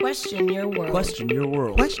Question your world. Question your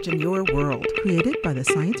world. Question your world. Created by the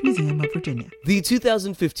Science Museum of Virginia. The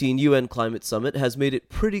 2015 UN Climate Summit has made it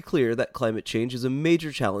pretty clear that climate change is a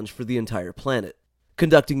major challenge for the entire planet.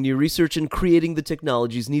 Conducting new research and creating the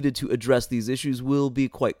technologies needed to address these issues will be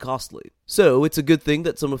quite costly. So, it's a good thing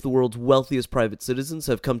that some of the world's wealthiest private citizens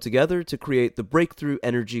have come together to create the Breakthrough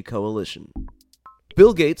Energy Coalition.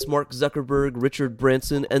 Bill Gates, Mark Zuckerberg, Richard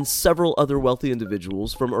Branson, and several other wealthy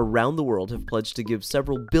individuals from around the world have pledged to give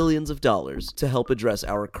several billions of dollars to help address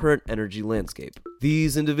our current energy landscape.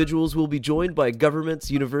 These individuals will be joined by governments,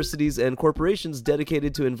 universities, and corporations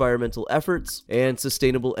dedicated to environmental efforts and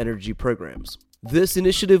sustainable energy programs. This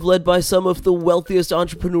initiative, led by some of the wealthiest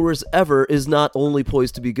entrepreneurs ever, is not only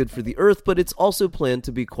poised to be good for the Earth, but it's also planned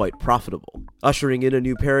to be quite profitable, ushering in a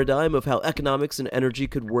new paradigm of how economics and energy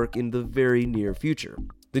could work in the very near future.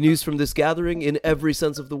 The news from this gathering, in every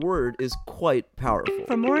sense of the word, is quite powerful.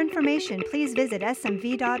 For more information, please visit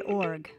smv.org.